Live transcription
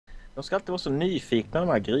De ska alltid vara så nyfikna, de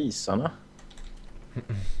här grisarna.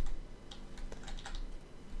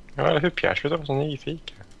 Ja, eller hur Pierre? Sluta vara så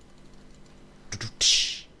nyfiken.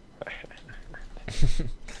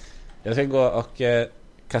 Jag ska gå och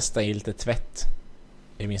kasta i lite tvätt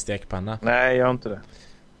i min stekpanna. Nej, gör inte det.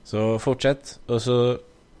 Så fortsätt och så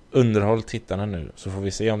underhåll tittarna nu. Så får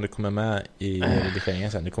vi se om det kommer med i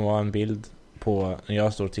redigeringen sen. Det kommer vara en bild på när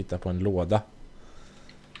jag står och tittar på en låda.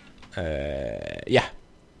 Ja,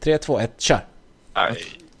 3, 2, 1, kör! Nej,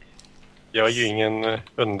 jag är ju ingen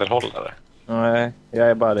underhållare. Nej, jag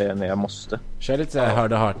är bara det när jag måste. Kör lite så här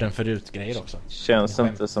hörde harten förut grejer också. Känns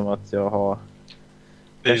inte som att jag har...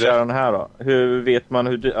 Det är Jag kör den här då. Hur vet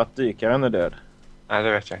man att dykaren är död? Nej,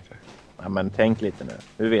 det vet jag inte. Ja, men tänk lite nu.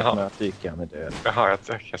 Hur vet man att dykaren är död? Jaha,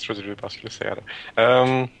 jag trodde du bara skulle säga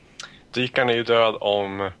det. Dykaren är ju död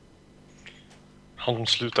om han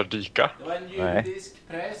slutar dyka. Det var en judisk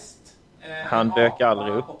präst. Han dök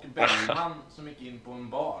aldrig upp. Och Bellman som gick in på en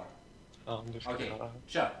bar. Ja, du ska Okej, göra.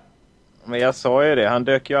 kör. Men jag sa ju det. Han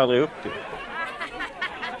dök ju aldrig upp typ.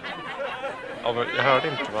 Ja, men jag hörde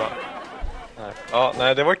inte vad... Nej. Ja,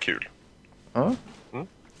 nej, det var kul. Ja.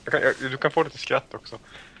 Du kan få lite skratt också.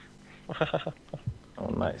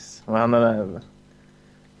 Nice. Men han är där.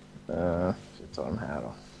 Vi tar den här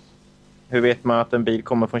då. Hur vet man att en bil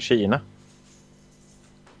kommer från Kina?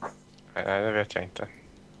 Nej, det vet jag inte.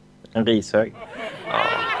 En rishög. Ja.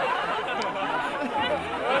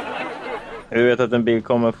 Hur vet att en bil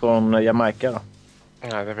kommer från Jamaica då?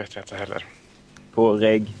 Nej, det vet jag inte heller. På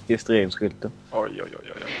registreringsskylten. Oj.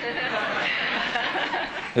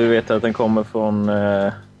 Hur vet jag att den kommer från...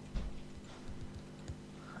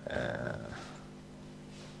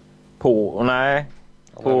 Nej.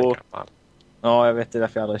 På... Ja, jag vet det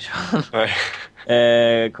därför jag aldrig kör.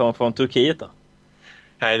 Nej. Kommer från Turkiet då?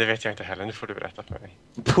 Nej, det vet jag inte heller. Nu får du berätta för mig.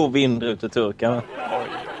 På vindruteturkarna.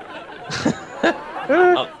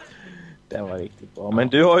 Oj. Den var riktigt bra. Men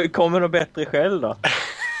du har ju kommit något bättre själv då.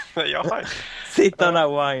 Sitta där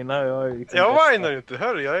och whina. Jag whinar ju inte,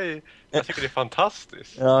 hör jag tycker det är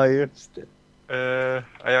fantastiskt. Ja, just det.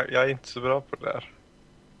 Jag är inte så bra på det där.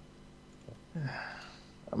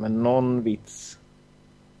 Ja, men någon vits.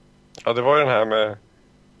 Ja, det var ju den här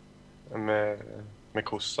med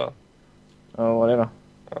kossan. Ja, vad var det då?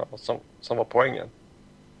 Ja, som var poängen.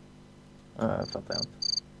 Ja, jag fattar inte.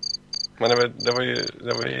 Men det var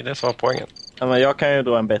ju det som var poängen. Ja, men jag kan ju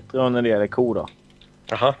dra en bättre när det gäller ko då.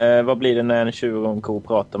 Jaha. Vad blir det när en tjur och en ko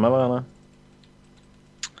pratar med varandra?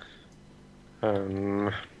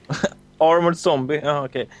 Armored zombie. Ja,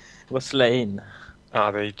 okej. Det var slain.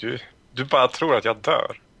 Ja, det är du. Du bara tror att jag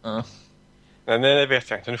dör. Ja. Nej, det vet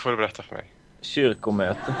jag inte. Nu får du berätta för mig.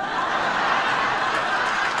 Kyrkomöte.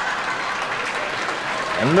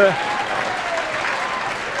 Händer.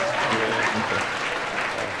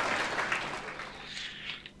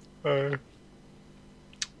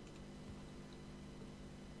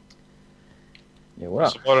 Jo då.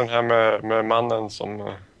 Så var den här med mannen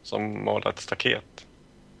som målade ett staket.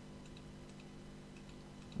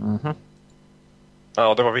 Mhm.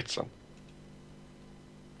 Ja, det var vitsen.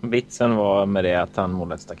 Vitsen var med det att han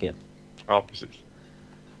målade ett staket. Ja, precis.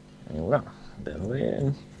 Jo då. Det var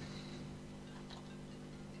ju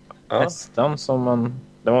Ja, nästan som man...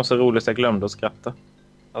 Det var så roligt att jag glömde att skratta.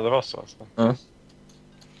 ja det var så alltså. Mm.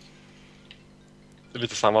 Det är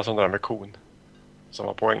lite samma som det där med kon. Som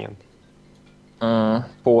var poängen.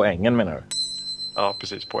 På ängen menar du? Ja,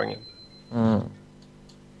 precis, poängen.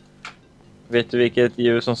 Vet du vilket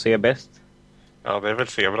djur som ser bäst? Ja, det är väl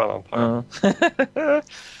zebran antar jag.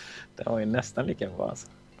 Det var ju nästan lika bra alltså.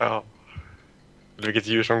 Ja. Vilket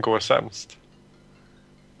djur som går sämst?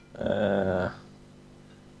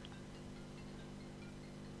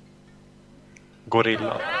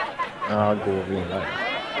 Gorilla. Ja, gorilla.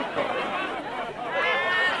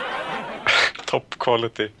 Top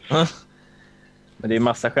quality. Men det är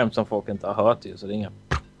massa skämt som folk inte har hört ju, så det är inga...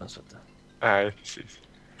 Nej, precis.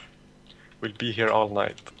 We'll be here all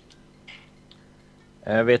night.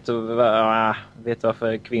 Vet du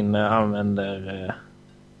varför kvinnor använder...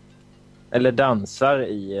 eller dansar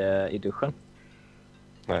i duschen?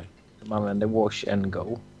 Nej. De använder wash and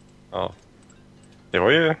go. Ja. Det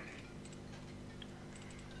var ju...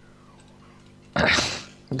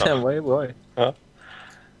 Den var ju bra ju. Ja,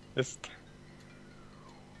 just.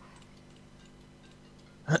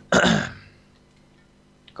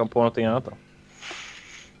 Kom på någonting annat då?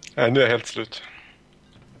 Nej, nu är jag helt slut.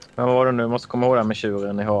 Men vad var det nu? Måste komma ihåg det med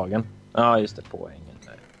tjuren i hagen. Ja, just det, poängen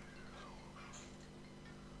där.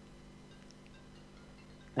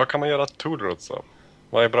 Vad kan man göra tool rods av?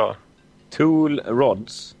 Vad är bra? Tool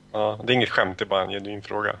rods? Ja, det är inget skämt, det är bara en genuin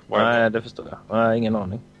fråga. Vad är Nej, bra? det förstår jag. Nej, ingen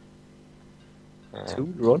aning.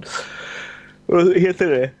 Toolrod? Vad heter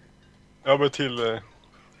det? Ja, men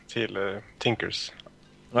till Tinkers.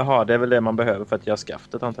 Jaha, det är väl det man behöver för att göra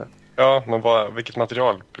skaftet, antar jag. Ja, men vilket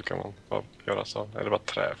material brukar man göra så? Eller bara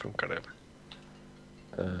trä funkar det?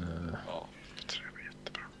 Ja, trä är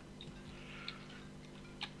jättebra.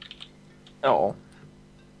 Ja.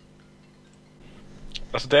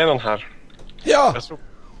 Alltså det är någon här. Ja!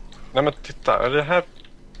 Nej men titta, är det här...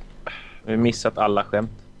 Vi har missat alla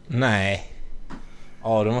skämt. Nej.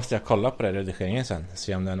 Ja, då måste jag kolla på det i redigeringen sen.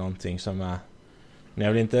 Se om det är någonting som är... Men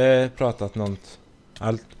jag vill inte pratat något...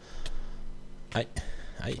 Allt... Nej.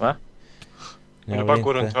 Va? Om du bara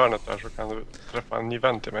går runt hörnet där så kan du träffa en ny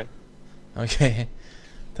vän till mig. Okej.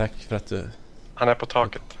 Tack för att du... Han är på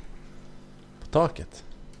taket. På taket?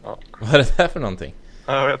 Ja. Vad är det där för någonting?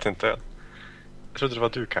 Jag vet inte. Jag trodde det var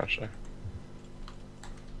du kanske.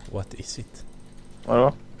 What is it?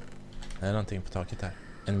 Vadå? Det är någonting på taket här.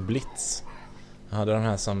 En blitz. Ja, det är de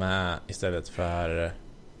här som är istället för...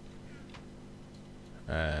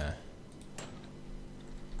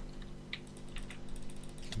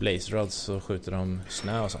 Blaze rods, så skjuter de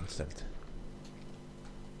snö och sånt istället.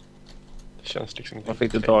 Det känns liksom inte... Vad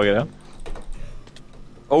fick du tag i det?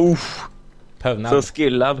 Oh! Pövnad. Så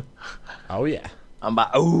skillad. Oh yeah. Han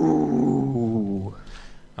bara oh!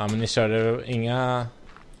 Ja, men ni körde inga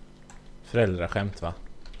föräldraskämt, va?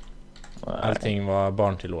 Nej. Allting var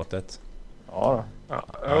barntillåtet. Ja då. Ja,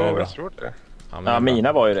 det är bra. jag tror det. Ja, men Ja,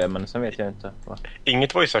 mina var ju det, men sen vet jag inte. Va?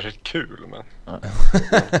 Inget var ju särskilt kul, men...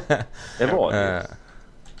 Det var det.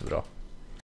 Bra.